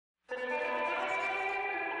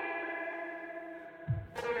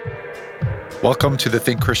Welcome to the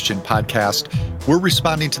Think Christian podcast. We're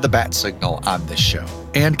responding to the bat signal on this show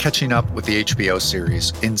and catching up with the HBO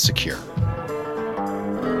series Insecure.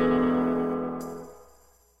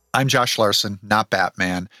 I'm Josh Larson, not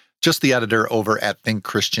Batman, just the editor over at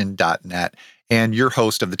thinkchristian.net and your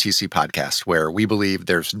host of the TC podcast, where we believe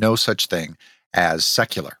there's no such thing as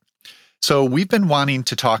secular. So we've been wanting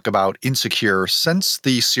to talk about Insecure since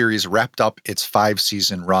the series wrapped up its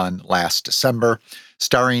 5-season run last December.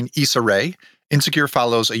 Starring Issa Rae, Insecure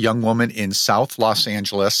follows a young woman in South Los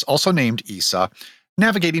Angeles, also named Issa,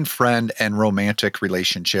 navigating friend and romantic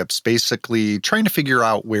relationships, basically trying to figure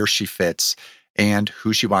out where she fits and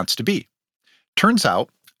who she wants to be. Turns out,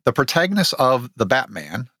 the protagonist of The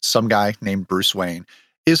Batman, some guy named Bruce Wayne,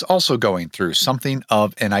 is also going through something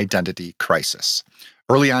of an identity crisis.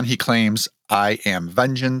 Early on, he claims, "I am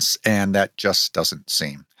vengeance," and that just doesn't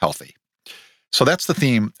seem healthy. So that's the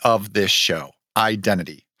theme of this show,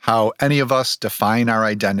 identity, how any of us define our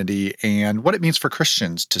identity and what it means for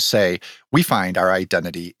Christians to say we find our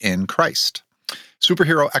identity in Christ.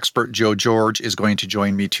 Superhero expert Joe George is going to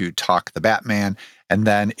join me to talk The Batman, and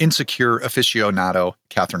then Insecure aficionado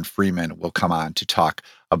Catherine Freeman will come on to talk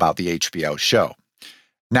about the HBO show.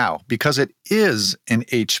 Now, because it is an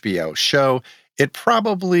HBO show, it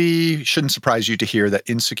probably shouldn't surprise you to hear that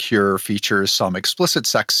Insecure features some explicit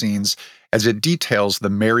sex scenes as it details the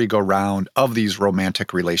merry-go-round of these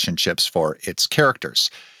romantic relationships for its characters.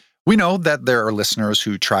 We know that there are listeners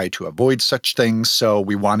who try to avoid such things, so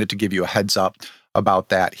we wanted to give you a heads up about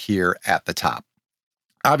that here at the top.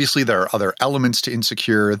 Obviously, there are other elements to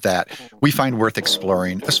Insecure that we find worth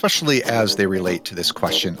exploring, especially as they relate to this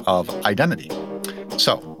question of identity.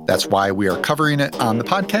 So that's why we are covering it on the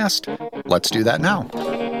podcast. Let's do that now.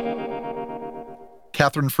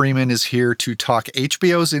 Catherine Freeman is here to talk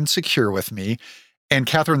HBO's Insecure with me. And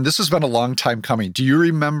Catherine, this has been a long time coming. Do you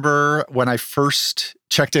remember when I first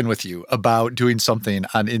checked in with you about doing something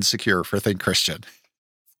on Insecure for Think Christian?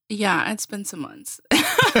 Yeah, it's been some months.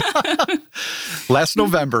 Last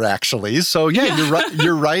November, actually. So yeah.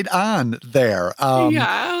 You're right on there.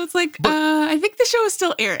 I was like, I think the show is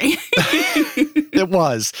still airing. It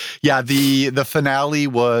was. Yeah, the finale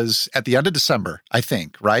was at the end of December, I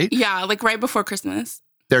think, right? Yeah, like right before Christmas.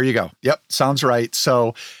 There you go. Yep, sounds right.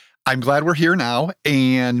 So I'm glad we're here now,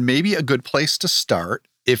 and maybe a good place to start,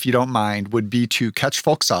 if you don't mind, would be to catch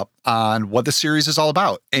folks up on what the series is all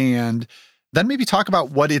about, and then maybe talk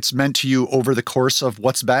about what it's meant to you over the course of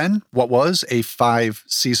what was a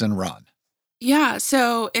 5-season run. Yeah,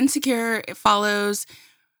 so Insecure, it follows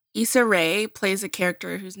Issa Rae, plays a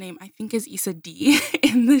character whose name I think is Issa D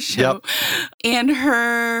in the show, and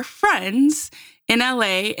her friends in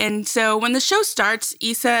LA. And so when the show starts,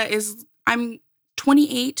 Issa I'm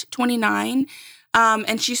 28, 29,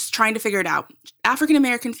 and she's trying to figure it out.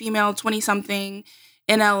 African-American female, 20-something,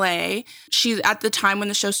 in LA. She's at the time when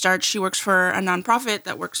the show starts, she works for a nonprofit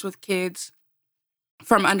that works with kids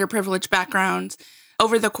from underprivileged backgrounds.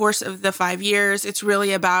 Over the course of the 5 years, it's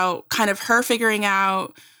really about kind of her figuring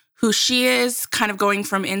out who she is, kind of going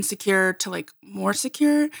from insecure to like more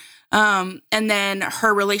secure. And then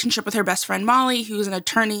her relationship with her best friend, Molly, who's an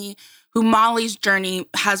attorney, who Molly's journey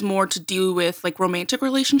has more to do with like romantic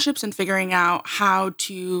relationships and figuring out how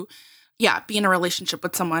to, be in a relationship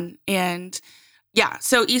with someone. And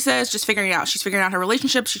so Issa is just figuring it out. She's figuring out her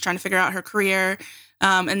relationship. She's trying to figure out her career.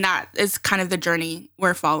 And that is kind of the journey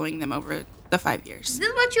we're following them over the 5 years. Is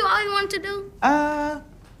this what you always wanted to do?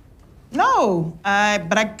 No.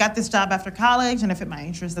 But I got this job after college and it fit my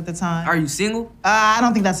interest at the time. Are you single? I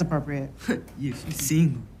don't think that's appropriate. Yes, you're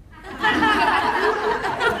single.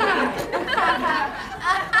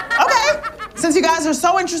 Okay. Since you guys are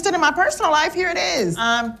so interested in my personal life, here it is.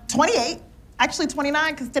 I'm 28, actually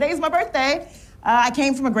 29, because today's my birthday. I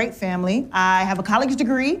came from a great family. I have a college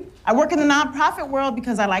degree. I work in the nonprofit world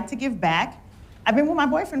because I like to give back. I've been with my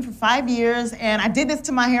boyfriend for 5 years, and I did this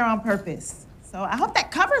to my hair on purpose. So I hope that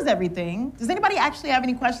covers everything. Does anybody actually have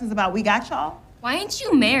any questions about We Got Y'all? Why ain't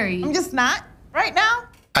you married? I'm just not right now.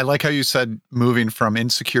 I like how you said moving from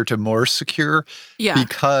insecure to more secure. Yeah.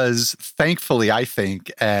 Because thankfully, I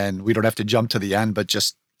think, and we don't have to jump to the end, but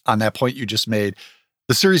just on that point you just made,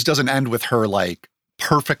 the series doesn't end with her like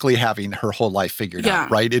perfectly having her whole life figured out,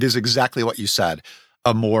 right? It is exactly what you said,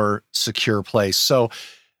 a more secure place. So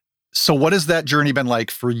what has that journey been like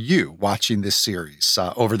for you watching this series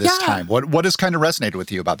over this time? What has kind of resonated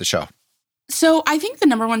with you about the show? So I think the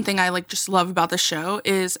number one thing I just love about the show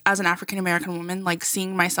is, as an African-American woman,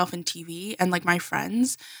 seeing myself in TV and my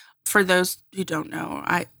friends. For those who don't know,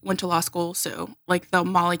 I went to law school, so the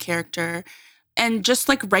Molly character and just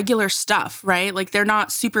like regular stuff, right? Like they're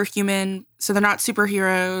not superhuman, so they're not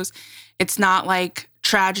superheroes. It's not like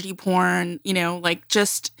tragedy porn, you know, like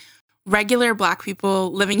just regular Black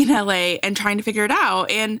people living in LA and trying to figure it out.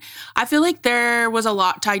 And I feel like there was a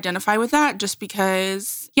lot to identify with that just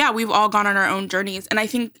because, yeah, we've all gone on our own journeys. And I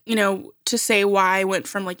think, you know, to say why I went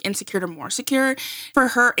from like insecure to more secure for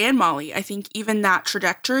her and Molly, I think even that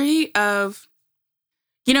trajectory of,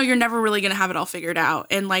 you know, you're never really going to have it all figured out.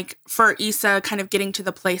 And like for Issa kind of getting to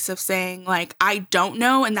the place of saying like, I don't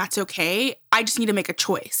know and that's okay. I just need to make a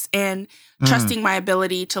choice and trusting my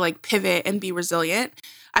ability to like pivot and be resilient,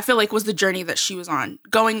 I feel like was the journey that she was on.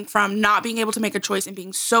 Going from not being able to make a choice and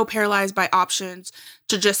being so paralyzed by options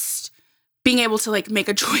to just being able to like make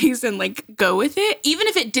a choice and like go with it, even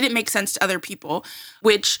if it didn't make sense to other people,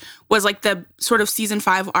 which was like the sort of season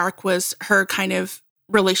 5 arc was her kind of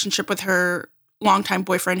relationship with her longtime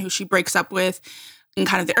boyfriend who she breaks up with in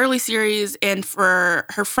kind of the early series. And for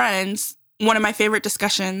her friends, one of my favorite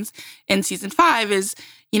discussions in season 5 is,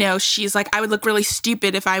 you know, she's like, I would look really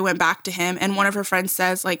stupid if I went back to him. And one of her friends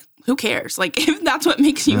says, like, who cares? Like, if that's what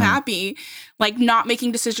makes you happy, like not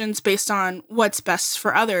making decisions based on what's best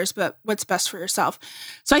for others, but what's best for yourself.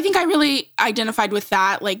 So I think I really identified with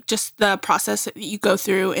that, like just the process that you go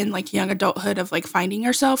through in like young adulthood of like finding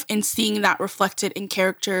yourself and seeing that reflected in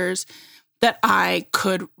characters that I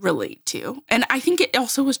could relate to. And I think it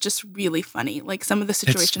also was just really funny. Like some of the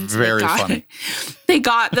situations they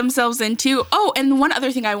got themselves into. Oh, and one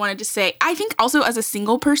other thing I wanted to say, I think also as a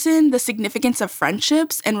single person, the significance of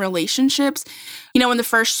friendships and relationships, you know, when the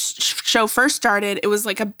first show first started, it was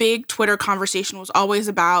like a big Twitter conversation was always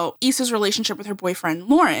about Issa's relationship with her boyfriend,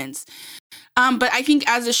 Lawrence. But I think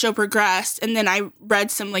as the show progressed, and then I read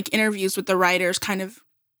some like interviews with the writers kind of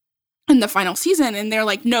in the final season, and they're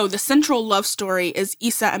like, no, the central love story is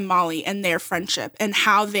Issa and Molly and their friendship and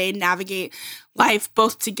how they navigate life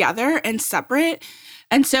both together and separate.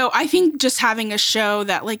 And so I think just having a show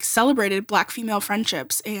that like celebrated Black female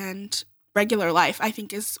friendships and regular life, I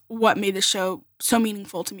think is what made the show so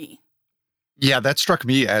meaningful to me. Yeah, that struck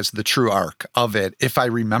me as the true arc of it. If I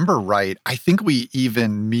remember right, I think we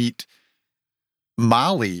even meet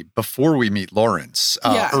Molly before we meet Lawrence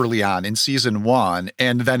early on in season 1.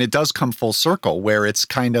 And then it does come full circle where it's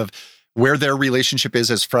kind of where their relationship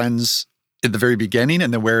is as friends at the very beginning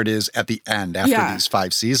and then where it is at the end after these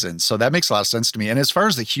 5 seasons. So that makes a lot of sense to me. And as far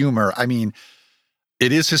as the humor, I mean,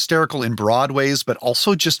 it is hysterical in broad ways, but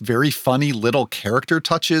also just very funny little character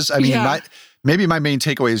touches. I mean, maybe my main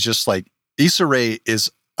takeaway is just like Issa Rae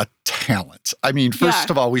is a talent. I mean, first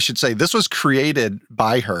of all, we should say this was created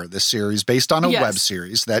by her, this series, based on a web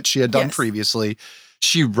series that she had done previously.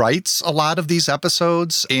 She writes a lot of these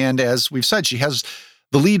episodes. And as we've said, she has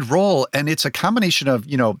the lead role. And it's a combination of,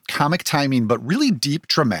 you know, comic timing, but really deep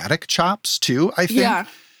dramatic chops too, I think. Yeah.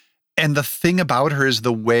 And the thing about her is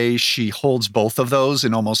the way she holds both of those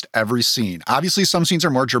in almost every scene. Obviously, some scenes are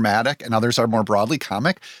more dramatic and others are more broadly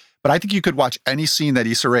comic. But I think you could watch any scene that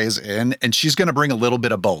Issa Rae is in, and she's going to bring a little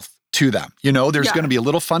bit of both to them. You know, there's going to be a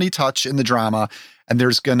little funny touch in the drama, and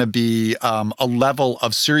there's going to be a level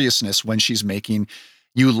of seriousness when she's making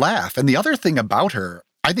you laugh. And the other thing about her,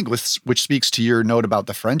 I think, which speaks to your note about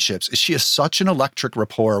the friendships, is she has such an electric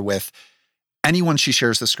rapport with anyone she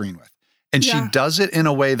shares the screen with. And she does it in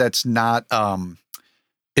a way that's not,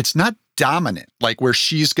 it's not dominant, like where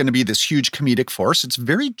she's going to be this huge comedic force. It's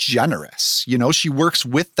very generous. You know, she works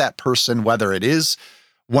with that person, whether it is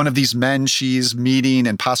one of these men she's meeting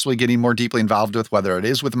and possibly getting more deeply involved with, whether it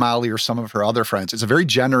is with Molly or some of her other friends. It's a very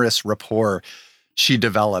generous rapport she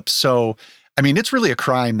develops. So, I mean, it's really a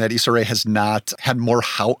crime that Issa Rae has not had more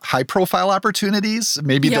high-profile opportunities.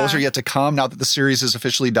 Maybe those are yet to come now that the series is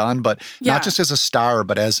officially done, but not just as a star,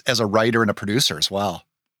 but as a writer and a producer as well.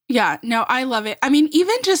 Yeah, no, I love it. I mean,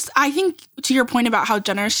 even just, I think to your point about how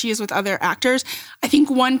generous she is with other actors, I think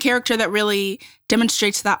one character that really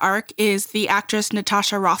demonstrates that arc is the actress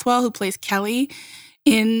Natasha Rothwell, who plays Kelly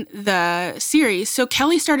in the series. So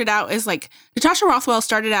Kelly started out as like, Natasha Rothwell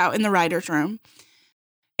started out in the writer's room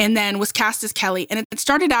and then was cast as Kelly. And it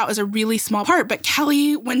started out as a really small part, but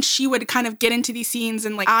Kelly, when she would kind of get into these scenes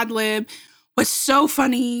and like ad-lib, was so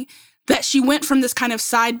funny that she went from this kind of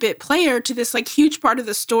side bit player to this like huge part of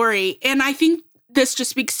the story. And I think this just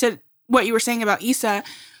speaks to what you were saying about Issa,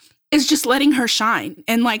 is just letting her shine.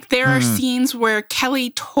 And like there are scenes where Kelly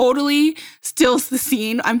totally steals the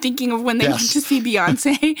scene. I'm thinking of when they went to see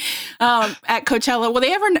Beyonce at Coachella. Well,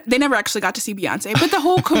 they never actually got to see Beyonce, but the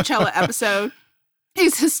whole Coachella episode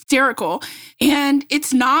is hysterical. And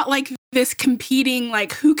it's not like this competing,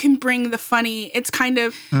 like who can bring the funny. It's kind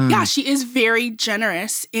of, she is very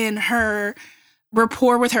generous in her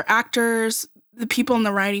rapport with her actors, the people in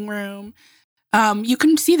the writing room. You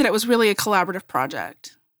can see that it was really a collaborative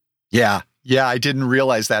project. Yeah. Yeah, I didn't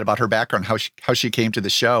realize that about her background, how she came to the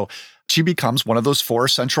show. She becomes one of those 4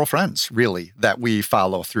 central friends, really, that we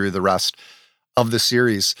follow through the rest of the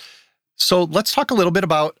series. So let's talk a little bit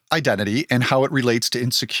about identity and how it relates to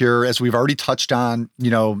Insecure. As we've already touched on,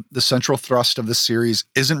 the central thrust of the series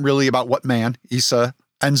isn't really about what man Issa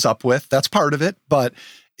ends up with. That's part of it, but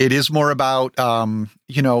it is more about,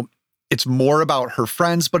 it's more about her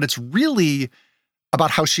friends, but it's really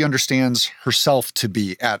about how she understands herself to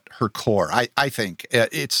be at her core. I think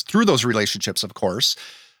it's through those relationships, of course,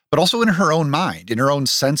 but also in her own mind, in her own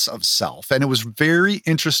sense of self. And it was very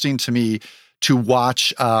interesting to me to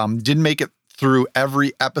watch. Didn't make it through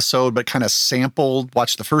every episode, but kind of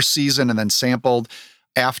watched the first season and then sampled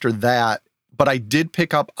after that. But I did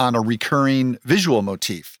pick up on a recurring visual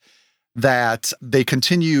motif that they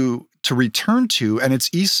continue to return to, and it's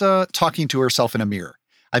Issa talking to herself in a mirror.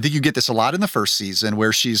 I think you get this a lot in the first season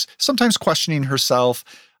where she's sometimes questioning herself,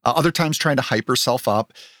 other times trying to hype herself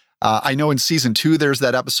up. I know in season 2, there's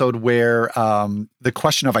that episode where the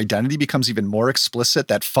question of identity becomes even more explicit,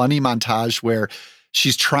 that funny montage where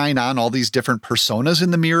she's trying on all these different personas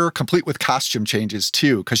in the mirror, complete with costume changes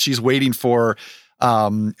too, because she's waiting for,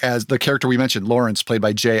 as the character we mentioned, Lawrence, played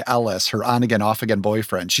by Jay Ellis, her on-again, off-again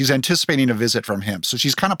boyfriend. She's anticipating a visit from him. So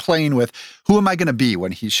she's kind of playing with, who am I going to be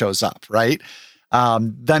when he shows up, right?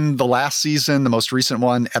 Then the last season, the most recent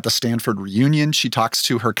one, at the Stanford reunion, she talks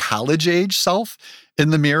to her college-age self in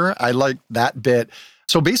the mirror. I like that bit.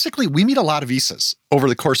 So basically, we meet a lot of Issas over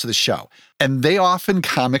the course of the show, and they often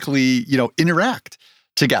comically, interact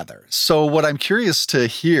together. So what I'm curious to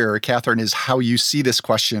hear, Catherine, is how you see this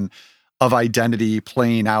question of identity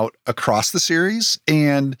playing out across the series.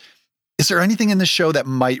 And is there anything in the show that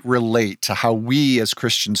might relate to how we as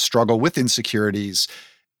Christians struggle with insecurities,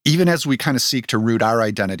 even as we kind of seek to root our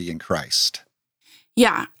identity in Christ?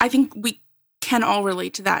 Yeah, I think we can all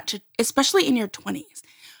relate to that, especially in your 20s.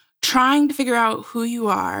 Trying to figure out who you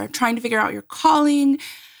are, trying to figure out your calling.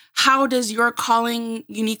 How does your calling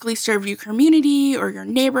uniquely serve your community or your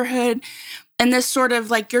neighborhood? And this sort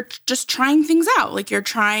of you're just trying things out. You're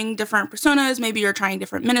trying different personas. Maybe you're trying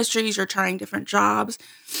different ministries. You're trying different jobs.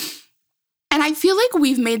 And I feel like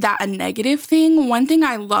we've made that a negative thing. One thing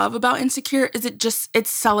I love about Insecure is it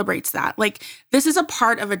celebrates that. This is a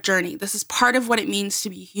part of a journey. This is part of what it means to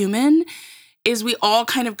be human, is we all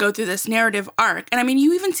kind of go through this narrative arc. And I mean,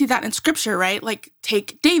 you even see that in scripture, right?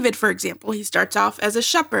 Take David, for example. He starts off as a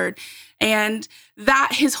shepherd, and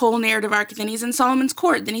that his whole narrative arc, then he's in Solomon's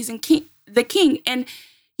court, then he's in the king. And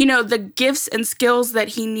the gifts and skills that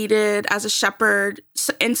he needed as a shepherd,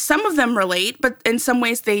 and some of them relate, but in some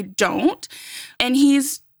ways they don't. And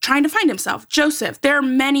he's trying to find himself. Joseph, there are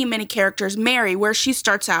many, many characters. Mary, where she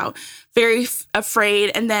starts out very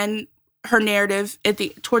afraid, and then her narrative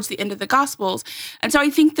towards the end of the Gospels. And so I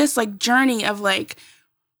think this journey of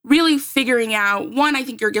really figuring out, one, I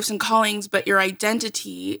think your gifts and callings, but your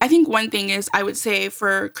identity. I think one thing is, I would say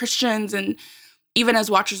for Christians and even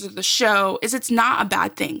as watchers of the show, is it's not a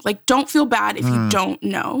bad thing. Don't feel bad if you don't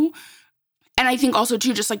know. And I think also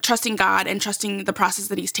too, just trusting God and trusting the process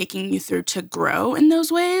that he's taking you through to grow in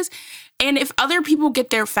those ways. And if other people get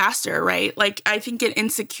there faster, right? I think in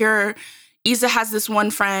Insecure, Issa has this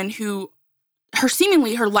one friend who her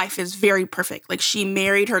life is very perfect. She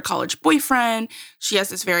married her college boyfriend. She has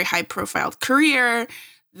this very high profile career.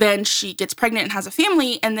 Then she gets pregnant and has a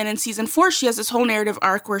family. And then in season 4, she has this whole narrative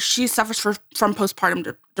arc where she suffers from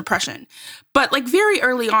postpartum depression. But very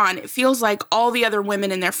early on, it feels like all the other women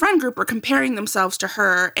in their friend group are comparing themselves to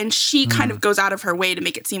her. And she kind of goes out of her way to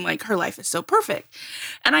make it seem like her life is so perfect.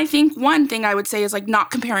 And I think one thing I would say is not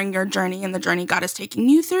comparing your journey and the journey God is taking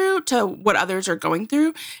you through to what others are going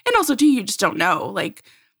through. And also too, you just don't know.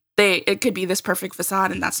 It could be this perfect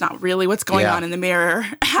facade, and that's not really what's going on in the mirror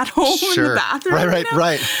at home in the bathroom.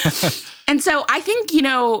 Right. And so I think,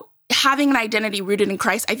 having an identity rooted in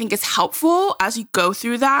Christ, I think is helpful as you go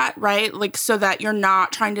through that, right? So that you're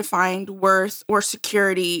not trying to find worth or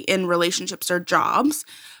security in relationships or jobs.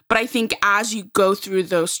 But I think as you go through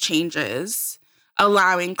those changes,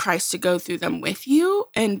 allowing Christ to go through them with you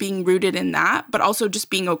and being rooted in that, but also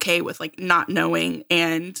just being okay with not knowing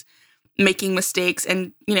and making mistakes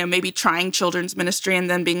and, maybe trying children's ministry and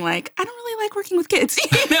then being I don't really like working with kids,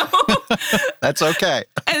 That's okay.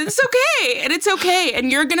 And it's okay. And it's okay.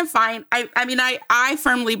 And you're going to find, I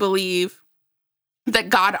firmly believe that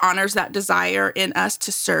God honors that desire in us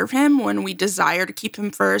to serve him when we desire to keep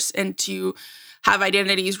him first and to have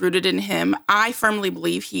identities rooted in him. I firmly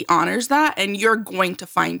believe he honors that, and you're going to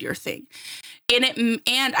find your thing.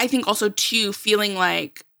 And I think also too, feeling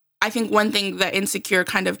I think one thing that Insecure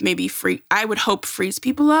kind of maybe I would hope frees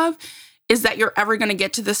people of is that you're ever going to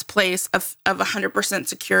get to this place of 100%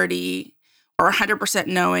 security or 100%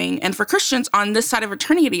 knowing. And for Christians on this side of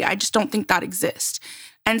eternity, I just don't think that exists.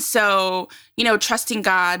 And so, trusting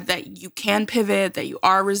God that you can pivot, that you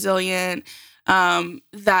are resilient,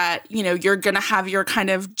 that, you're going to have your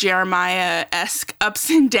kind of Jeremiah-esque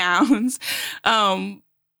ups and downs.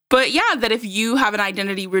 But yeah, that if you have an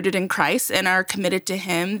identity rooted in Christ and are committed to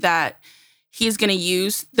him, that he's going to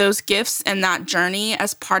use those gifts and that journey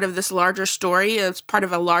as part of this larger story, as part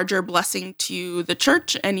of a larger blessing to the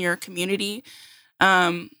church and your community.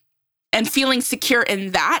 And feeling secure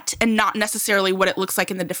in that and not necessarily what it looks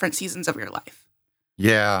like in the different seasons of your life.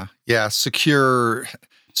 Yeah. Secure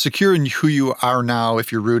in who you are now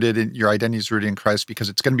if you're rooted in your identity is rooted in Christ, because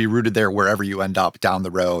it's going to be rooted there wherever you end up down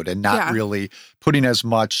the road, and not really putting as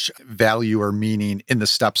much value or meaning in the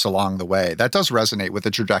steps along the way. That does resonate with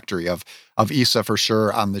the trajectory of Issa for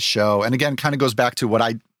sure on the show. And again, kind of goes back to what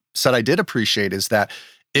I said I did appreciate is that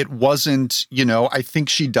it wasn't, I think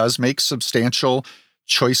she does make substantial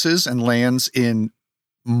choices and lands in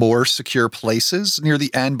more secure places near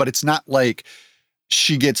the end, but it's not like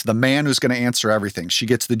she gets the man who's going to answer everything. She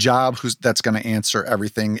gets the job that's going to answer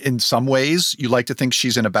everything. In some ways, you like to think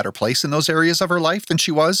she's in a better place in those areas of her life than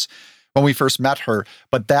she was when we first met her.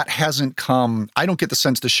 But that hasn't come. I don't get the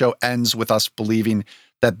sense the show ends with us believing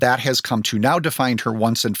that has come to now define her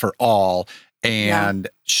once and for all. And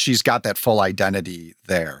she's got that full identity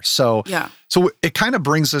there. So it kind of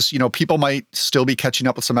brings us, people might still be catching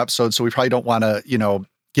up with some episodes, so we probably don't want to,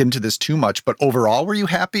 get into this too much. But overall, were you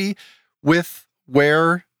happy with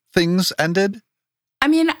where things ended? I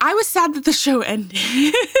mean, I was sad that the show ended.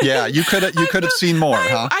 Yeah, you could have seen more,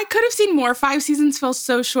 huh? I could have seen more. 5 seasons felt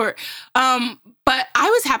so short. But I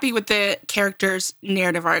was happy with the character's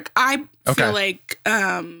narrative arc. I feel like,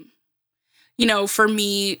 for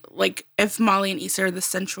me, like if Molly and Issa are the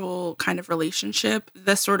central kind of relationship,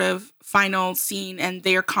 the sort of final scene and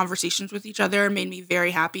their conversations with each other made me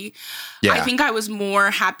very happy. Yeah. I think I was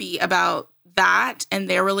more happy about that and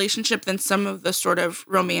their relationship than some of the sort of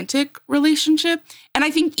romantic relationship. And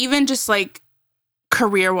I think even just like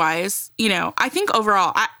career-wise, I think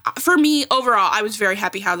overall, I was very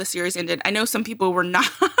happy how the series ended. I know some people were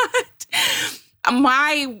not.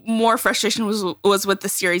 My more frustration was with the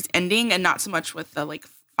series ending and not so much with the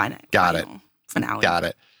final finale. Got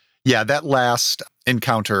it. Yeah, that last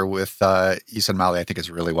encounter with Issa and Molly, I think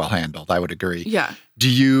is really well handled. I would agree. Yeah.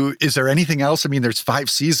 Is there anything else? I mean, there's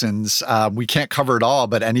 5 seasons. We can't cover it all,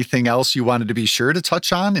 but anything else you wanted to be sure to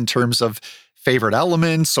touch on in terms of favorite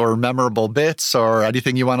elements or memorable bits or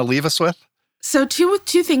anything you want to leave us with? So two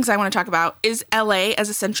things I want to talk about is LA as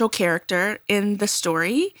a central character in the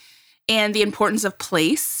story and the importance of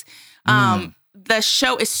place. The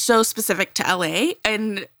show is so specific to LA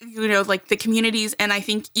and, the communities. And I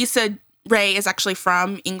think Issa Rae is actually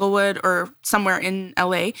from Inglewood or somewhere in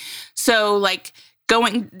LA. So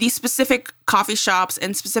these specific coffee shops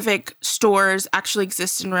and specific stores actually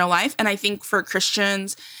exist in real life. And I think for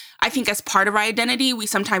Christians, as part of our identity, we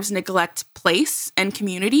sometimes neglect place and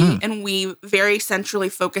community. And we very centrally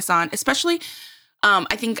focus on, especially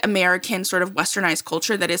I think American sort of westernized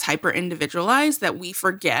culture that is hyper individualized, that we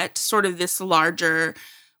forget sort of this larger,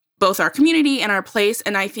 both our community and our place.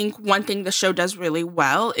 And I think one thing the show does really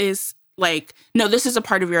well is no, this is a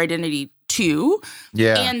part of your identity too.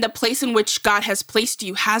 Yeah. And the place in which God has placed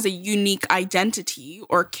you has a unique identity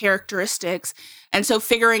or characteristics. And so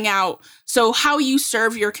figuring out, how you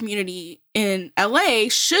serve your community in LA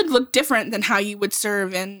should look different than how you would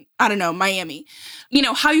serve in, Miami.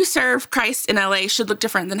 How you serve Christ in LA should look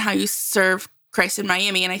different than how you serve Christ in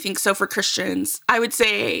Miami. And I think so for Christians, I would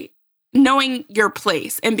say knowing your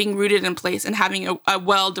place and being rooted in place and having a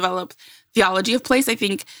well-developed theology of place, I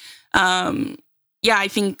think, I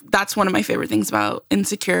think that's one of my favorite things about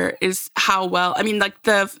Insecure is how well, in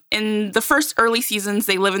the first early seasons,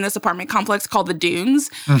 they live in this apartment complex called the Dunes,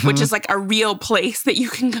 which is a real place that you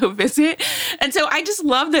can go visit. And so I just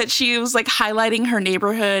love that she was highlighting her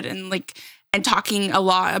neighborhood and talking a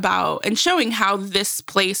lot about and showing how this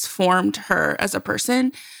place formed her as a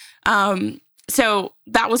person. So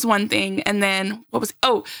that was one thing. And then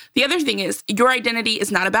the other thing is your identity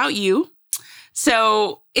is not about you.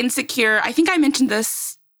 So Insecure, I think I mentioned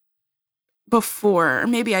this before, or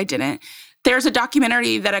maybe I didn't. There's a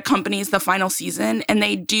documentary that accompanies the final season, and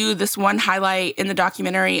they do this one highlight in the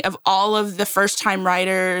documentary of all of the first-time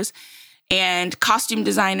writers and costume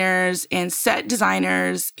designers and set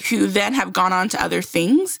designers who then have gone on to other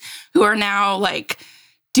things, who are now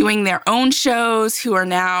doing their own shows, who are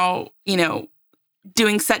now,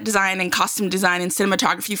 doing set design and costume design and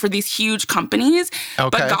cinematography for these huge companies,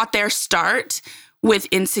 but got their start with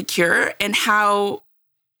Insecure, and how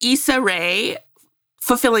Issa Rae,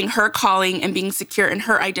 fulfilling her calling and being secure in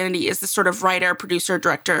her identity as the sort of writer, producer,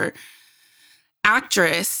 director,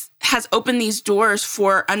 actress, has opened these doors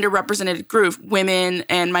for underrepresented groups, women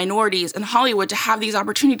and minorities in Hollywood, to have these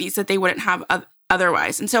opportunities that they wouldn't have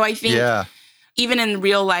otherwise. And so I think even in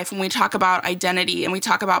real life, when we talk about identity and we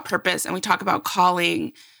talk about purpose and we talk about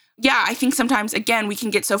calling, I think sometimes, again, we can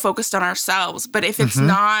get so focused on ourselves. But if it's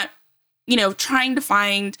not, trying to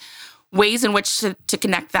find ways in which to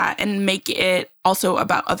connect that and make it also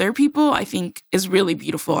about other people, I think is really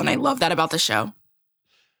beautiful. And I love that about the show.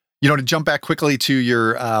 To jump back quickly to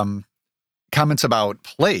your comments about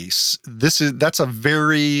place, that's a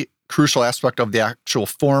very crucial aspect of the actual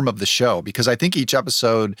form of the show, because I think each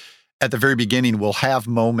episode at the very beginning will have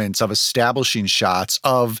moments of establishing shots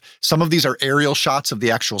of, some of these are aerial shots of the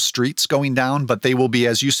actual streets going down, but they will be,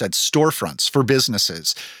 as you said, storefronts for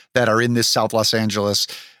businesses that are in this South Los Angeles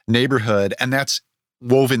neighborhood. And that's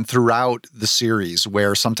woven throughout the series,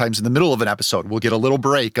 where sometimes in the middle of an episode, we'll get a little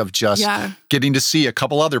break of just getting to see a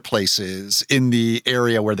couple other places in the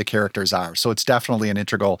area where the characters are. So it's definitely an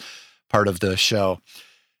integral part of the show.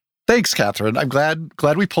 Thanks, Catherine. I'm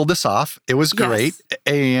glad we pulled this off. It was great. Yes.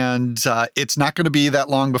 And it's not going to be that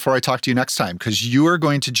long before I talk to you next time, because you are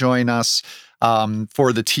going to join us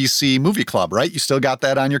for the TC Movie Club, right? You still got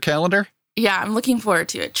that on your calendar? Yeah, I'm looking forward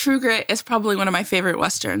to it. True Grit is probably one of my favorite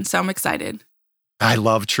Westerns, so I'm excited. I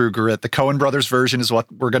love True Grit. The Coen Brothers version is what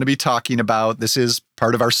we're going to be talking about. This is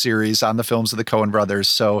part of our series on the films of the Coen Brothers.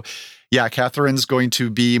 So Catherine's going to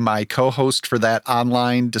be my co-host for that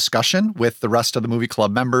online discussion with the rest of the Movie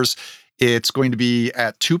Club members. It's going to be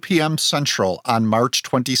at 2 p.m. Central on March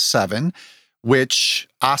 27, which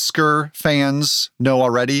Oscar fans know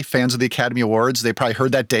already, fans of the Academy Awards. They probably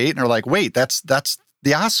heard that date and are like, wait, that's the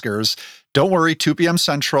Oscars. Don't worry, 2 p.m.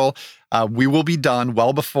 Central. We will be done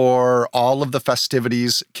well before all of the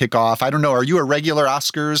festivities kick off. I don't know. Are you a regular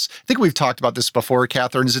Oscars? I think we've talked about this before,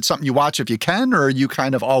 Catherine. Is it something you watch if you can, or are you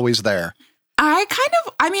kind of always there? I'm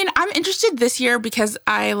interested this year because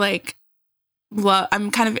I'm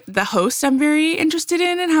kind of the host. I'm very interested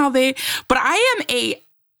in and how but I am a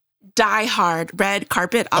diehard red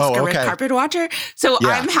carpet red carpet watcher. So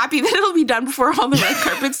I'm happy that it'll be done before all the red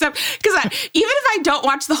carpet stuff. Because even if I don't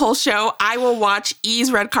watch the whole show, I will watch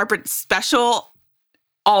E's red carpet special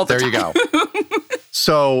all the time. There you go.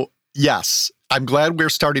 So yes, I'm glad we're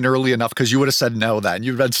starting early enough, because you would have said no then.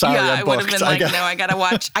 You've been sorry. Yeah, I would have been like, no, I got to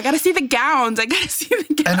watch. I got to see the gowns. And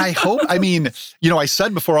I hope, I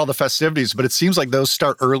said before all the festivities, but it seems like those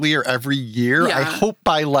start earlier every year. Yeah. I hope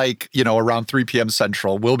by around 3 p.m.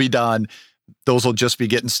 Central, we'll be done. Those will just be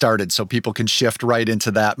getting started so people can shift right into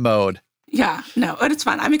that mode. Yeah, no, but it's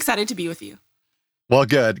fun. I'm excited to be with you. Well,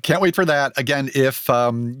 good. Can't wait for that. Again, if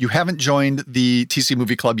you haven't joined the TC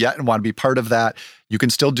Movie Club yet and want to be part of that, you can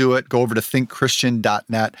still do it. Go over to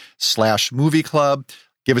thinkchristian.net/movie club.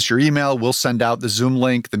 Give us your email. We'll send out the Zoom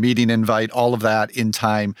link, the meeting invite, all of that in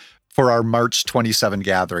time for our March 27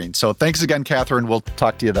 gathering. So thanks again, Catherine. We'll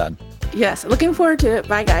talk to you then. Yes, looking forward to it.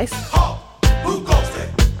 Bye, guys. Who goes there?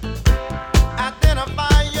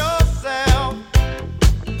 Identify yourself.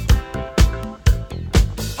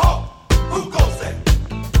 Who goes there?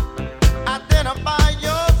 Identify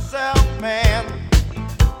yourself, man.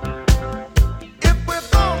 If we're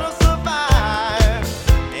gonna survive,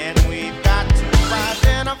 and we've got to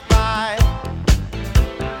identify.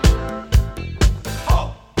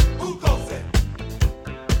 Who goes there?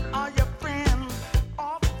 Are your friends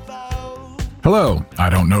or foes? Hello, I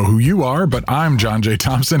don't know who you are, but I'm John J.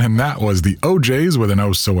 Thompson, and that was the OJs with an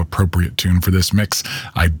oh-so-appropriate tune for this mix,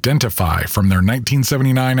 Identify, from their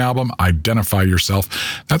 1979 album, Identify Yourself.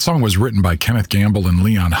 That song was written by Kenneth Gamble and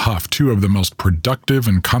Leon Huff, two of the most productive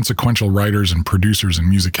and consequential writers and producers in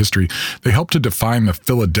music history. They helped to define the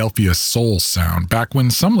Philadelphia soul sound, back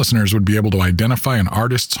when some listeners would be able to identify an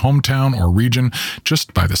artist's hometown or region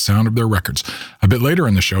just by the sound of their records. A bit later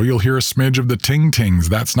in the show, you'll hear a smidge of the Ting Tings'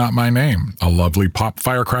 That's Not My Name, a lovely pop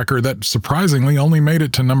firecracker that surprisingly only made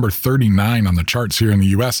it to number 39 on the charts here in the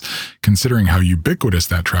US. Considering how ubiquitous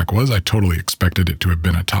that track was, I totally expected it to have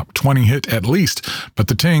been a top 20 hit at least. But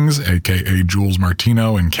the Tings, aka Jules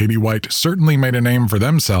Martino and Katie White, certainly made a name for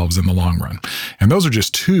themselves in the long run. And those are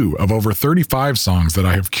just two of over 35 songs that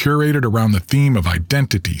I have curated around the theme of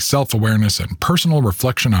identity, self-awareness, and personal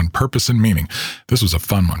reflection on purpose and meaning. This was a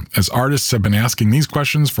fun one, as artists have been asking these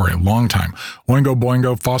questions for a long time. Oingo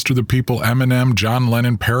Boingo, Foster the People, Eminem, John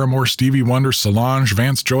Lennon, Paramore, Stevie Wonder, Solange,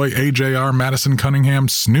 Vance Joy, AJR, Madison Cunningham,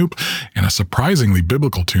 Snoop, and a surprisingly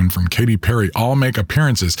biblical tune from Katy Perry all make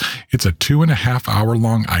appearances. It's a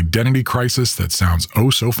 2.5-hour-long identity crisis that sounds oh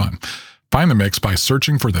so fun. Find the mix by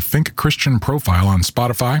searching for the Think Christian profile on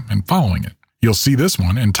Spotify and following it. You'll see this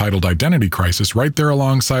one, entitled Identity Crisis, right there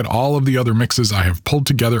alongside all of the other mixes I have pulled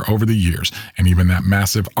together over the years, and even that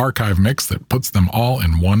massive archive mix that puts them all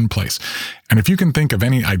in one place. And if you can think of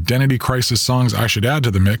any Identity Crisis songs I should add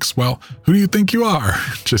to the mix, well, who do you think you are?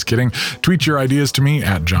 Just kidding. Tweet your ideas to me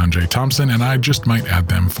at John J. Thompson, and I just might add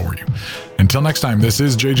them for you. Until next time, this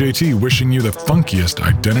is JJT wishing you the funkiest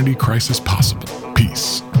identity crisis possible.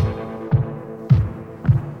 Peace.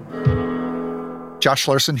 Josh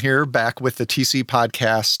Larson here, back with the TC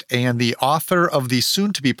Podcast, and the author of the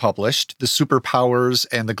soon-to-be-published The Superpowers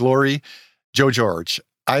and the Glory, Joe George.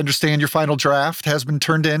 I understand your final draft has been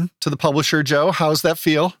turned in to the publisher, Joe. How's that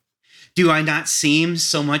feel? Do I not seem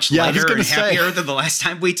so much lighter and happier than the last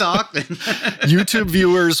time we talked? YouTube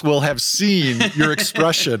viewers will have seen your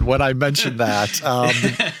expression when I mentioned that.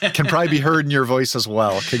 Can probably be heard in your voice as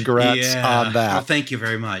well. Congrats on that. Well, thank you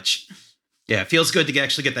very much. Yeah, it feels good to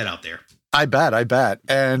actually get that out there. I bet.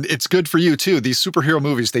 And it's good for you, too. These superhero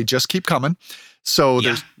movies, they just keep coming. So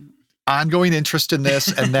there's ongoing interest in this,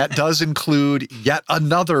 and that does include yet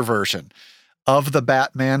another version of the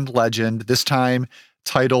Batman legend, this time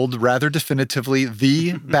titled rather definitively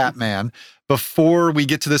The Batman. Before we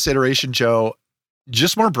get to this iteration, Joe,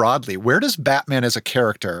 just more broadly, where does Batman as a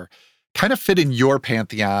character kind of fit in your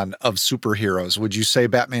pantheon of superheroes? Would you say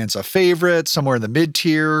Batman's a favorite, somewhere in the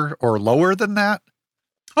mid-tier, or lower than that?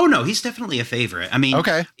 Oh, no, he's definitely a favorite. I mean,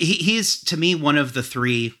 okay. He's, to me, one of the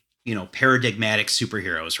three, paradigmatic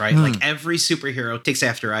superheroes, right? Like every superhero takes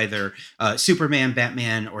after either Superman,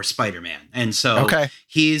 Batman, or Spider-Man. And so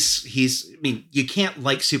he's, I mean, you can't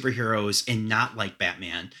like superheroes and not like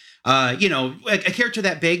Batman. A character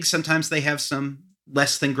that big, sometimes they have some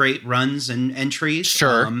less than great runs and entries.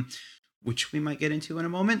 Sure. Which we might get into in a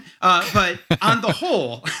moment. But on the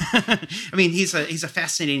whole, I mean, he's a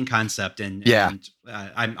fascinating concept, and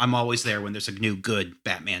I'm always there when there's a new good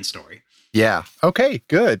Batman story. Yeah. Okay,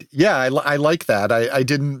 good. Yeah, I like that. I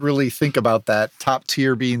didn't really think about that top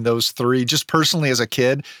tier being those three. Just personally as a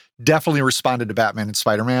kid, definitely responded to Batman and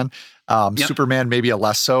Spider-Man. Superman maybe a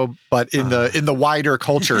less so, but in the wider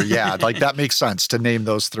culture, like that makes sense to name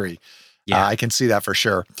those three. Yeah. I can see that for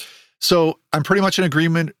sure. So I'm pretty much in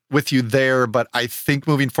agreement with you there, but I think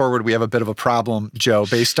moving forward, we have a bit of a problem, Joe,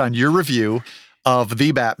 based on your review of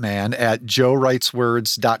The Batman at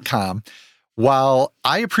joewriteswords.com. While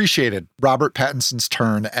I appreciated Robert Pattinson's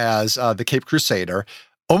turn as the Cape Crusader,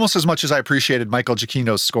 almost as much as I appreciated Michael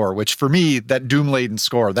Giacchino's score, which for me, that doom-laden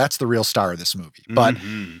score, that's the real star of this movie. But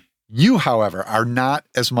you, however, are not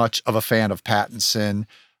as much of a fan of Pattinson.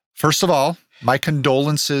 First of all, my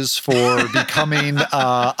condolences for becoming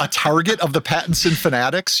a target of the Pattinson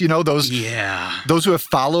fanatics. Those who have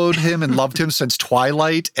followed him and loved him since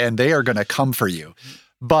Twilight, and they are going to come for you.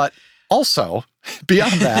 But also,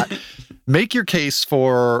 beyond that, make your case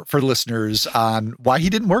for listeners on why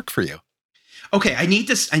he didn't work for you. Okay, I need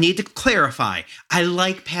to clarify. I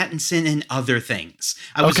like Pattinson in other things.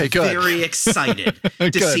 I was very excited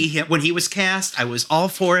to see him when he was cast. I was all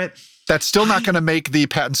for it. That's still not going to make the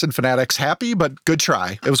Pattinson fanatics happy, but good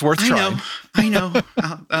try. It was worth trying. I know.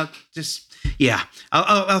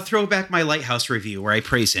 I'll throw back my Lighthouse review where I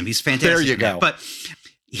praise him. He's fantastic. There you go. But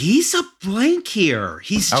he's a blank here.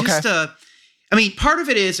 He's just part of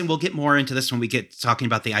it is, and we'll get more into this when we get talking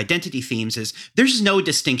about the identity themes, is there's no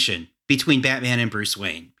distinction between Batman and Bruce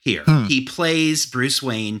Wayne here. He plays Bruce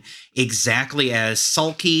Wayne exactly as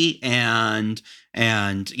sulky and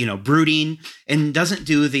brooding, and doesn't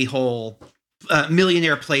do the whole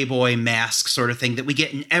millionaire playboy mask sort of thing that we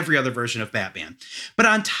get in every other version of Batman. But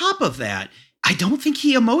on top of that, I don't think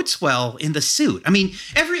he emotes well in the suit. I mean,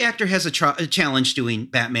 every actor has a challenge doing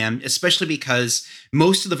Batman, especially because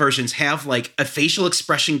most of the versions have like a facial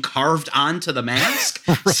expression carved onto the mask.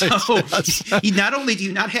 So not only do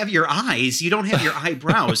you not have your eyes, you don't have your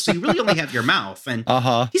eyebrows. So you really only have your mouth. And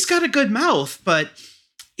he's got a good mouth, but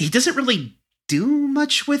he doesn't really do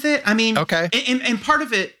much with it. I mean, and part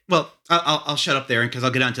of it, well, I'll shut up there because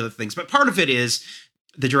I'll get on to the things, but part of it is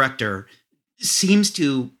the director seems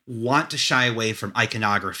to want to shy away from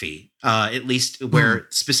iconography, at least where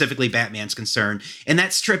specifically Batman's concerned. And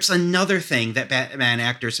that strips another thing that Batman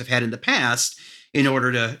actors have had in the past in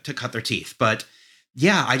order to cut their teeth. But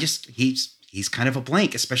yeah, he's kind of a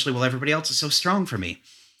blank, especially while everybody else is so strong for me.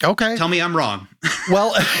 Okay. Tell me I'm wrong.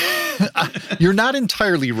 Well, you're not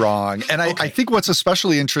entirely wrong. And I think what's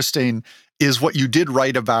especially interesting is what you did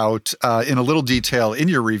write about in a little detail in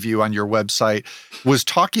your review on your website, was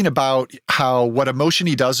talking about how what emotion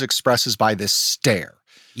he does express is by this stare.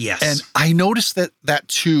 Yes. And I noticed that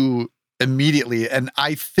too immediately. And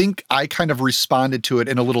I think I kind of responded to it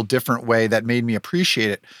in a little different way that made me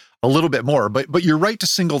appreciate it a little bit more. But you're right to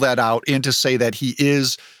single that out and to say that he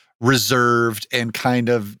is reserved and kind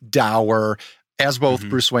of dour as both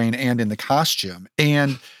Bruce Wayne and in the costume.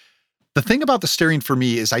 And the thing about the staring for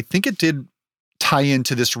me is I think it did tie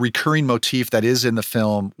into this recurring motif that is in the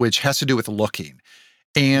film, which has to do with looking.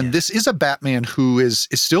 And this is a Batman who is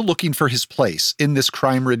still looking for his place in this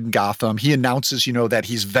crime-ridden Gotham. He announces, that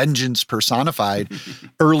he's vengeance personified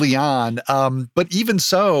early on. But even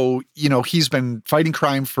so, he's been fighting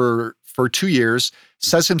crime for 2 years,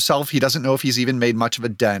 says himself he doesn't know if he's even made much of a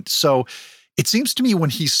dent. So it seems to me when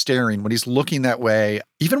he's staring, when he's looking that way,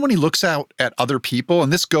 even when he looks out at other people,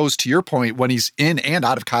 and this goes to your point, when he's in and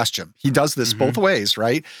out of costume, he does this both ways,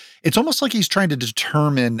 right? It's almost like he's trying to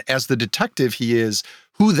determine, as the detective he is,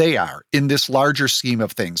 who they are in this larger scheme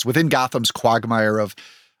of things, within Gotham's quagmire of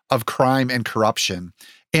crime and corruption.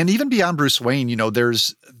 And even beyond Bruce Wayne,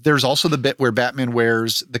 there's also the bit where Batman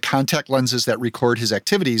wears the contact lenses that record his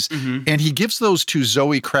activities, and he gives those to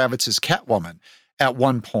Zoe Kravitz's Catwoman at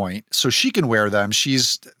one point, so she can wear them.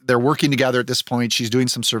 They're working together at this point. She's doing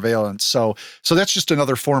some surveillance. So that's just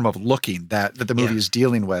another form of looking that the movie is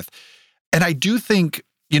dealing with. And I do think,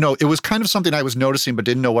 it was kind of something I was noticing but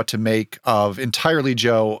didn't know what to make of entirely,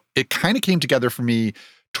 Joe. It kind of came together for me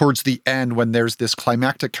towards the end when there's this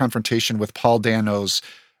climactic confrontation with Paul Dano's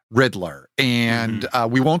Riddler. And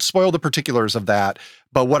we won't spoil the particulars of that.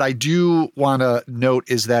 But what I do want to note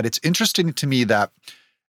is that it's interesting to me that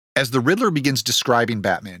as the Riddler begins describing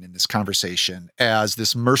Batman in this conversation as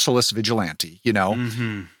this merciless vigilante,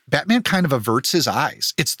 Batman kind of averts his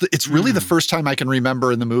eyes. It's really the first time I can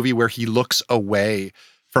remember in the movie where he looks away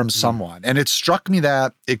from someone. And it struck me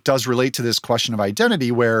that it does relate to this question of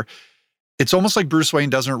identity, where it's almost like Bruce Wayne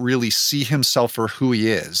doesn't really see himself for who he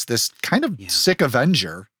is, this kind of sick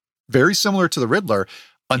Avenger, very similar to the Riddler,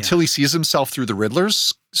 until he sees himself through the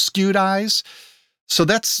Riddler's skewed eyes. So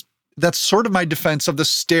that's sort of my defense of the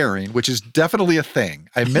staring, which is definitely a thing.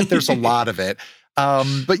 I admit there's a lot of it.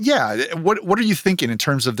 But yeah, what are you thinking in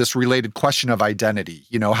terms of this related question of identity?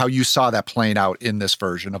 How you saw that playing out in this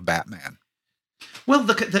version of Batman? Well,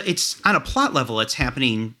 it's on a plot level, it's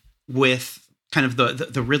happening with kind of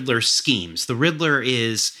the Riddler schemes. The Riddler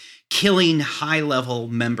is killing high-level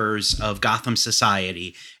members of Gotham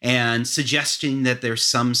society and suggesting that there's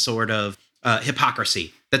some sort of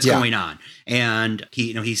hypocrisy that's going on. And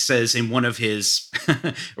he says in one of his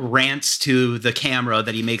rants to the camera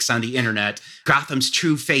that he makes on the internet, Gotham's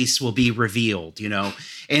true face will be revealed,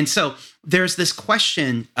 And so there's this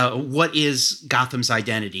question, what is Gotham's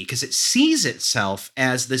identity? Because it sees itself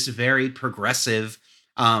as this very progressive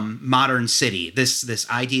modern city, this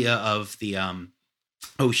idea of the,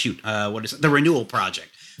 what is it? The Renewal Project.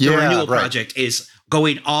 The Renewal Project is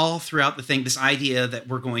going all throughout the thing, this idea that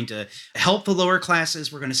we're going to help the lower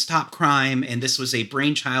classes, we're going to stop crime, and this was a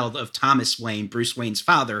brainchild of Thomas Wayne, Bruce Wayne's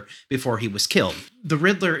father, before he was killed. The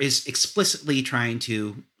Riddler is explicitly trying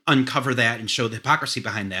to uncover that and show the hypocrisy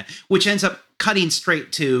behind that, which ends up cutting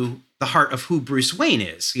straight to the heart of who Bruce Wayne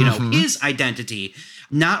is, his identity,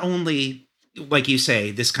 not only, like you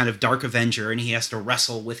say, this kind of dark Avenger, and he has to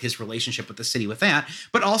wrestle with his relationship with the city with that,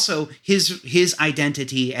 but also his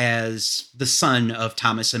identity as the son of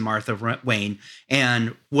Thomas and Martha Wayne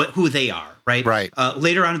and who they are, right? Right.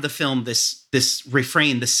 Later on in the film, this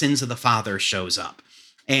refrain, the sins of the father, shows up.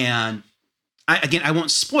 And I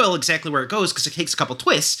won't spoil exactly where it goes because it takes a couple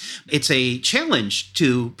twists. It's a challenge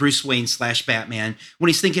to Bruce Wayne / Batman when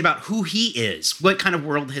he's thinking about who he is. What kind of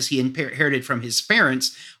world has he inherited from his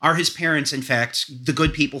parents? Are his parents, in fact, the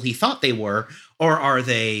good people he thought they were? Or are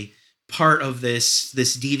they part of this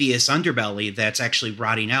devious underbelly that's actually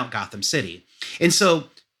rotting out Gotham City? And so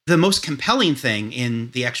the most compelling thing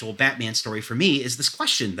in the actual Batman story for me is this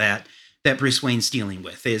question that Bruce Wayne's dealing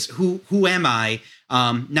with is who am I?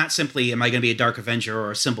 Not simply am I going to be a Dark Avenger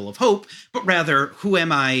or a symbol of hope, but rather who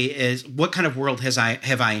am I? What kind of world have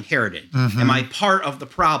I inherited? Am I part of the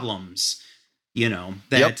problems,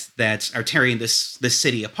 that are tearing this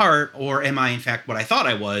city apart, or am I in fact what I thought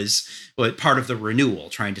I was, but part of the renewal,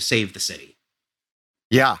 trying to save the city?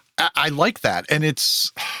 Yeah, I like that, and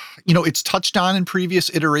it's touched on in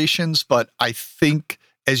previous iterations, but I think,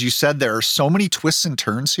 as you said, there are so many twists and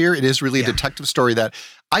turns here. It is really a detective story that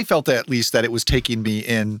I felt at least that it was taking me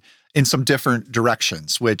in some different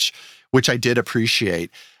directions, which I did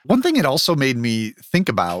appreciate. One thing it also made me think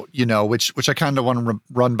about, which I kind of want to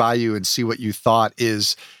run by you and see what you thought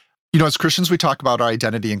is, As Christians, we talk about our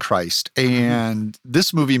identity in Christ. And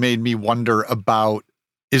this movie made me wonder about,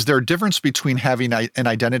 is there a difference between having an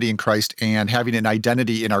identity in Christ and having an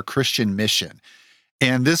identity in our Christian mission?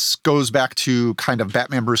 And this goes back to kind of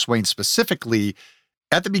Batman Bruce Wayne specifically.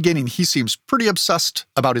 At the beginning, he seems pretty obsessed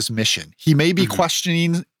about his mission. He may be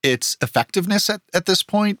questioning its effectiveness at this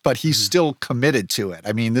point, but he's still committed to it.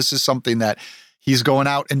 I mean, this is something that he's going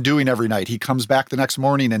out and doing every night. He comes back the next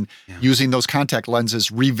morning and using those contact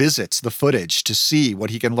lenses, revisits the footage to see what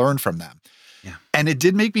he can learn from them. Yeah. And it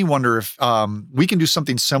did make me wonder if we can do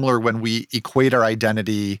something similar when we equate our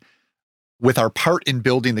identity with our part in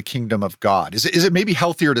building the kingdom of God. Is it maybe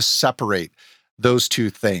healthier to separate those two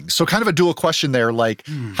things? So kind of a dual question there, like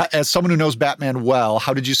as someone who knows Batman well,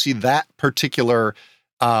 how did you see that particular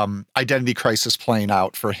identity crisis playing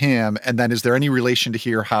out for him? And then is there any relation to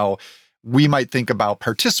here how we might think about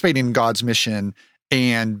participating in God's mission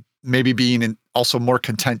and maybe being also more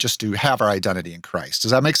content just to have our identity in Christ?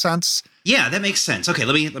 Does that make sense? Yeah, that makes sense. Okay,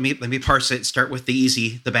 let me parse it. Start with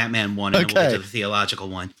the Batman one, and then we'll get to the theological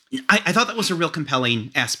one. I thought that was a real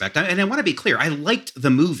compelling aspect, and I want to be clear. I liked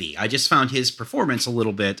the movie. I just found his performance a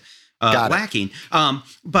little bit lacking.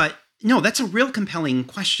 But no, that's a real compelling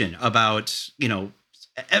question about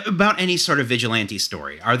any sort of vigilante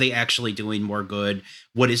story. Are they actually doing more good?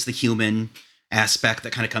 What is the human aspect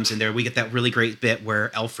that kind of comes in there? We get that really great bit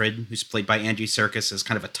where Alfred, who's played by Andy Serkis, is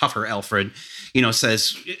kind of a tougher Alfred,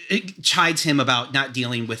 says, chides him about not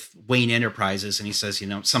dealing with Wayne Enterprises. And he says,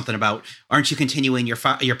 something about, aren't you continuing your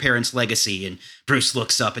parents' legacy? And Bruce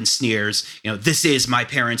looks up and sneers, this is my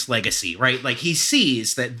parents' legacy, right? Like he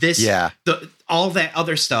sees that all that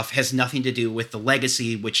other stuff has nothing to do with the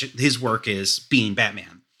legacy, which his work is being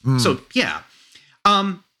Batman. So yeah.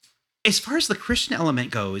 As far as the Christian element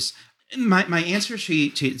goes, my answer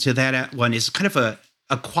to that one is kind of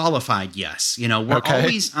a qualified yes. We're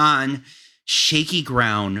always on shaky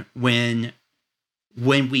ground when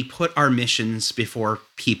we put our missions before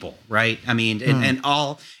people, right? I mean, and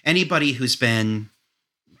anybody who's done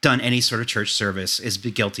any sort of church service is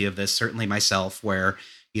guilty of this. Certainly myself, where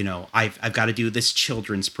I've got to do this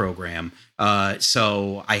children's program,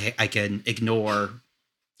 so I can ignore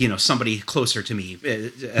somebody closer to me,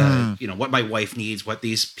 what my wife needs, what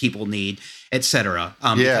these people need, etc.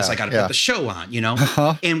 Because I got to put the show on,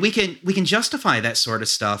 and we can justify that sort of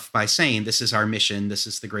stuff by saying this is our mission, this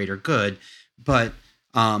is the greater good. But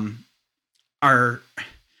our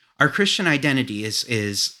Christian identity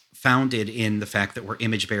is founded in the fact that we're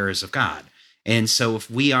image bearers of God. And so if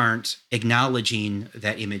we aren't acknowledging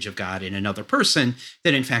that image of God in another person,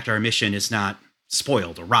 then in fact our mission is not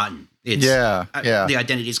spoiled or rotten. It's the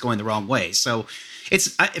identity is going the wrong way. So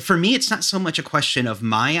it's for me, it's not so much a question of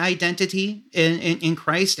my identity in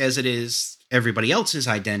Christ as it is everybody else's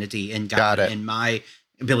identity in God and my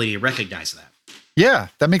ability to recognize that. Yeah,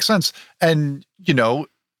 that makes sense. And,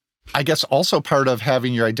 I guess also part of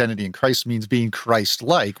having your identity in Christ means being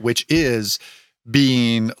Christ-like, which is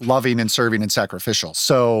being loving and serving and sacrificial.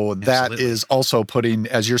 So that is also putting,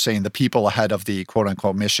 as you're saying, the people ahead of the quote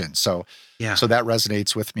unquote mission. So that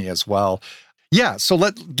resonates with me as well. Yeah. So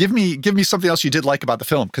give me something else you did like about the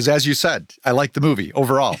film. Cause as you said, I like the movie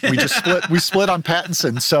overall. We split on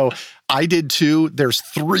Pattinson. So I did too. There's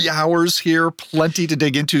 3 hours here, plenty to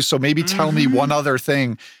dig into. So maybe tell me one other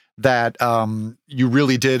thing that you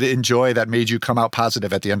really did enjoy that made you come out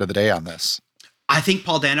positive at the end of the day on this. I think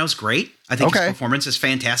Paul Dano's great. I think his performance is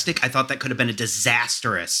fantastic. I thought that could have been a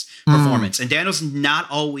disastrous performance. And Dano's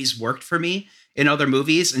not always worked for me in other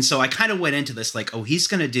movies. And so I kind of went into this like, he's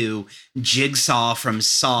going to do Jigsaw from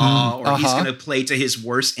Saw, or he's going to play to his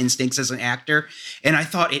worst instincts as an actor. And I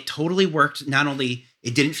thought it totally worked. Not only,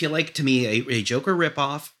 it didn't feel like, to me, a Joker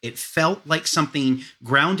ripoff. It felt like something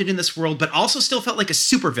grounded in this world, but also still felt like a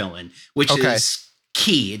supervillain, which is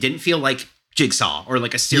key. It didn't feel like Jigsaw or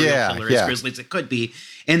like a serial killer as grisly as it could be.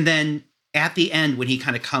 And then at the end, when he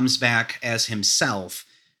kind of comes back as himself,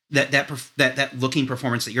 that looking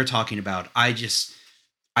performance that you're talking about, I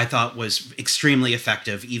thought was extremely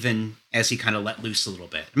effective, even as he kind of let loose a little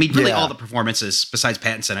bit. I mean, really all the performances besides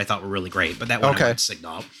Pattinson I thought were really great, but that one I would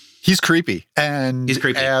signal. He's creepy. And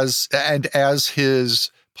as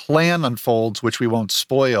his plan unfolds, which we won't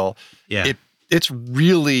spoil, it's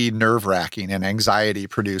really nerve-wracking and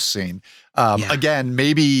anxiety-producing. Again,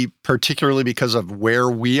 maybe particularly because of where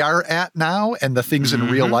we are at now and the things in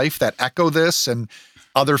real life that echo this, and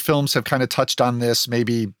other films have kind of touched on this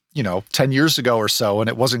maybe, 10 years ago or so, and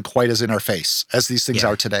it wasn't quite as in our face as these things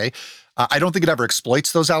are today. I don't think it ever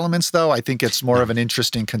exploits those elements, though. I think it's more of an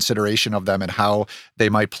interesting consideration of them and how they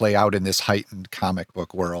might play out in this heightened comic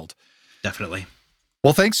book world. Definitely.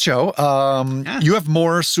 Well, thanks, Joe. You have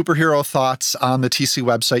more superhero thoughts on the TC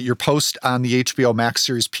website. Your post on the HBO Max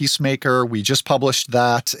series Peacemaker, we just published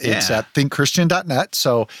that. It's at thinkchristian.net.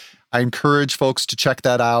 So I encourage folks to check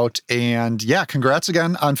that out. And yeah, congrats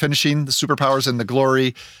again on finishing The Superpowers and the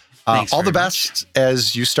Glory. All the best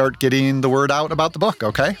as you start getting the word out about the book,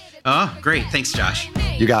 okay? Oh, great. Thanks, Josh.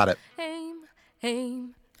 You got it.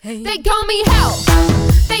 They call me Hell.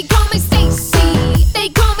 They call me Stacy. They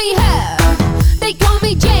call me Her. They call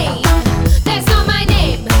me Jane. That's not my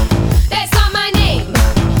name. That's not my name.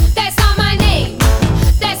 That's not my name.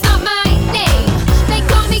 That's not my name. They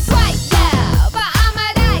call me Quiet, but I'm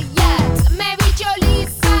a riot. Mary Jo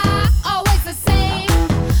Lisa, always the same.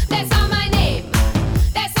 That's not my name.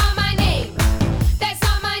 That's not my name. That's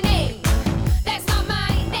not my name. That's not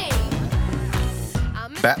my name.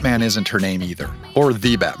 Batman isn't her name either, or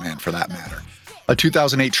the Batman for that matter. A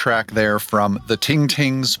 2008 track there from the Ting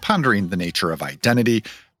Tings, pondering the nature of identity.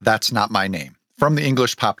 That's Not My Name, from the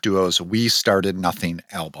English pop duo's We Started Nothing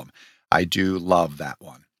album. I do love that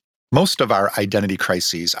one. Most of our identity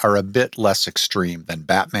crises are a bit less extreme than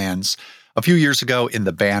Batman's. A few years ago in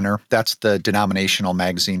The Banner, that's the denominational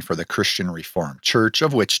magazine for the Christian Reformed Church,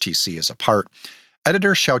 of which TC is a part,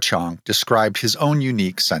 editor Xiao Chong described his own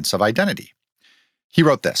unique sense of identity. He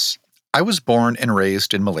wrote this: I was born and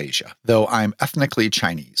raised in Malaysia, though I'm ethnically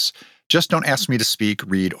Chinese. Just don't ask me to speak,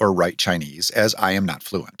 read, or write Chinese, as I am not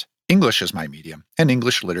fluent. English is my medium, and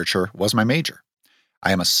English literature was my major.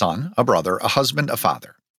 I am a son, a brother, a husband, a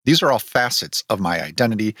father. These are all facets of my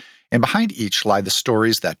identity, and behind each lie the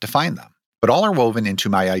stories that define them, but all are woven into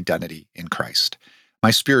my identity in Christ.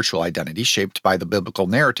 My spiritual identity, shaped by the biblical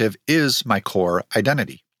narrative, is my core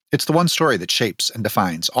identity. It's the one story that shapes and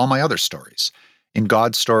defines all my other stories. In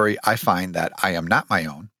God's story, I find that I am not my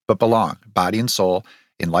own, but belong, body and soul,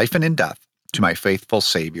 in life and in death, to my faithful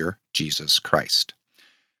Savior, Jesus Christ.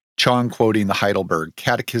 Chong quoting the Heidelberg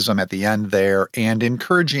Catechism at the end there and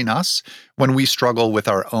encouraging us, when we struggle with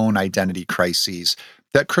our own identity crises,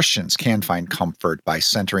 that Christians can find comfort by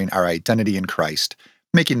centering our identity in Christ,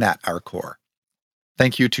 making that our core.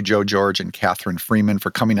 Thank you to Joe George and Catherine Freeman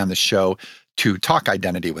for coming on the show to talk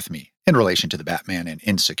identity with me in relation to the Batman and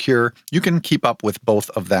Insecure. You can keep up with both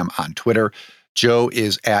of them on Twitter. Joe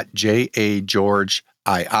is at JAGeorgeII,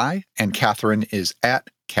 and Catherine is at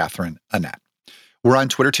Catherine Annette. We're on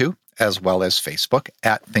Twitter too, as well as Facebook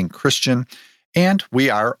at Think Christian, and we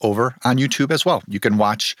are over on YouTube as well. You can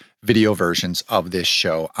watch video versions of this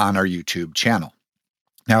show on our YouTube channel.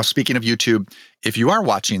 Now, speaking of YouTube, if you are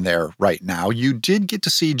watching there right now, you did get to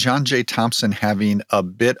see John J. Thompson having a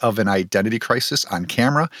bit of an identity crisis on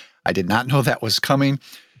camera. I did not know that was coming,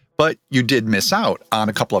 but you did miss out on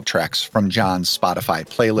a couple of tracks from John's Spotify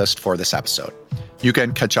playlist for this episode. You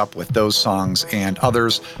can catch up with those songs and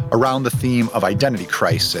others around the theme of identity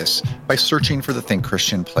crisis by searching for the Think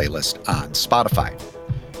Christian playlist on Spotify.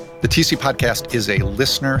 The TC Podcast is a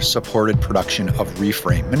listener-supported production of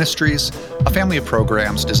Reframe Ministries, a family of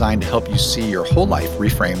programs designed to help you see your whole life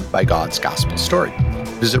reframed by God's gospel story.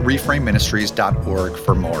 Visit reframeministries.org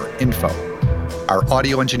for more info. Our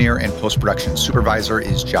audio engineer and post-production supervisor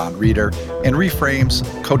is John Reeder, and Reframe's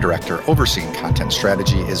co-director overseeing content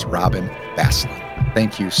strategy is Robin Baslin.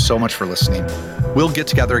 Thank you so much for listening. We'll get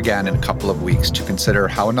together again in a couple of weeks to consider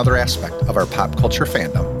how another aspect of our pop culture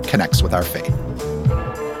fandom connects with our faith.